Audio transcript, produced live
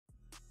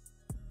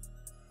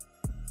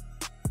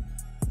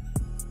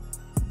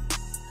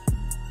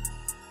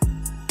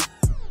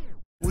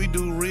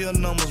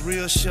real numbers,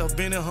 real chef,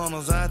 Benny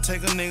Hunters. I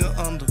take a nigga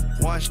under.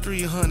 Watch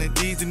 300,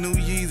 these the new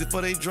Yeezys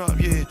before they drop,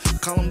 yeah.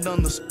 Call them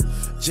Dunders.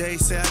 Jay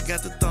say I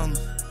got the thunder.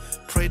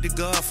 Pray to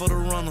God for the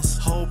runners.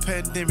 Whole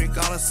pandemic,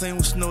 all I seen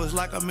was snow. It's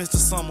like I missed the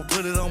summer.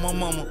 Put it on my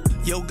mama.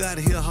 Yo Gotti,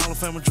 he a Hall of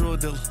Fame drug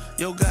dealer.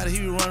 Yo Gotti, he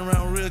be running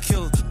around real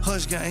killers.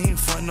 Hush gang, he ain't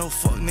front no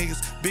fuck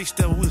niggas. Big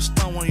stepper, we'll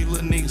stun on you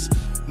little niggas.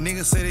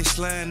 Niggas say they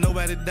slime,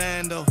 nobody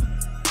dying though.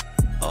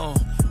 Oh,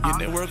 your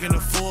network in the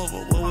full,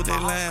 but what would they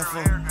lying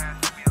for?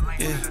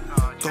 Yeah,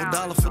 go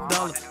dollar for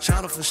dollar,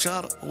 shotter for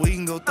shotter. We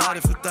can go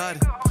 30 for 30.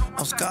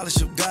 I'm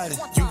scholarship guided.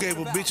 You gave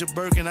a bitch a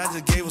Birkin, I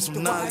just gave her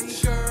some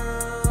knowledge.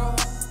 Girl,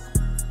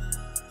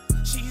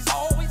 she's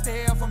always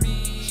there for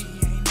me. She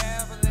ain't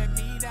never let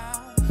me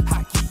down.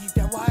 I keep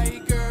that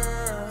white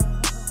girl,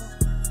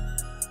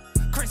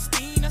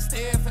 Christina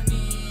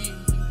Stephanie.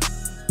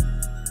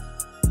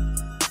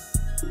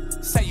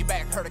 Say you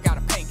back, heard I got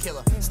a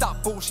painkiller.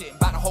 Stop bullshitting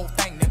about the whole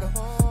thing, nigga.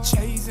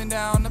 Chasing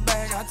down the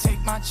bag, I take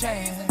my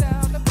chance.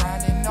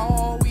 Grinding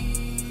all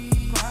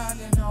week,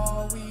 grinding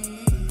all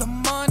week. The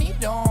money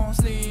don't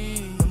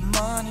sleep, the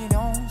money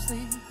don't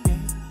sleep,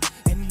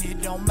 yeah. And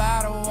it don't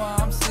matter where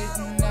I'm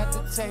sitting at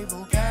the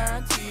table,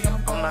 guaranteed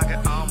I'm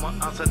knocking all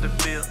my outside the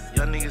field.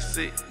 Young nigga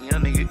sick,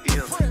 young nigga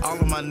ill. All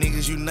of my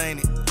niggas, you name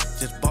it.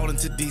 Just bought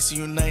into DC,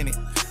 you name it.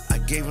 I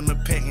gave him the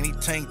pack and he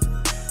tanked it.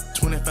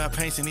 25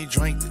 pints and he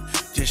drank it.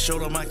 Just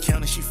showed her my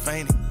count and she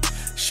fainted.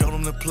 Showed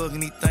him the plug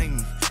and he thanked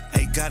me.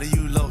 Hey, got it,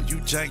 you low, you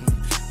jank me.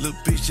 Little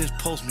bitch just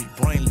post me,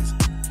 brainless.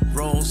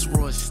 Rolls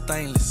Royce,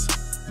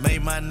 stainless.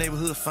 Made my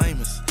neighborhood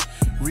famous.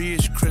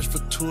 Ridge crest for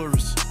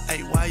tourists.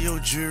 Hey, why your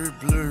jewelry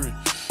blurry?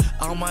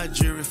 All my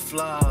jewelry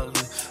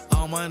flawless.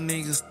 All my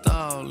niggas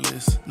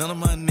thoughtless. None of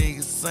my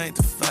niggas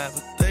sanctified,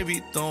 but they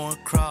be throwing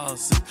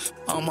crosses.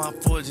 All my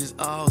forges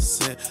all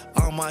set.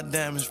 All my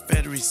diamonds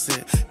factory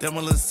set. That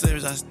my little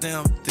savage, I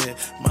stamped that.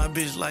 My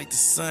bitch like the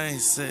same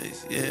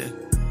sex, yeah.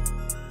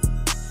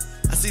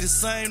 I see the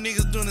same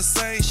niggas doing the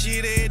same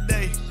shit every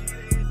day.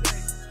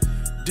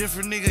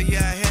 Different nigga, yeah,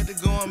 I had to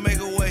go and make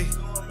a way.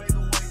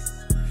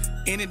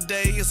 Any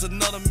day, it's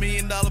another $1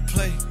 million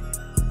play.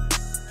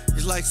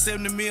 It's like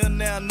 70 mil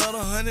now, another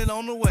 100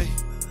 on the way.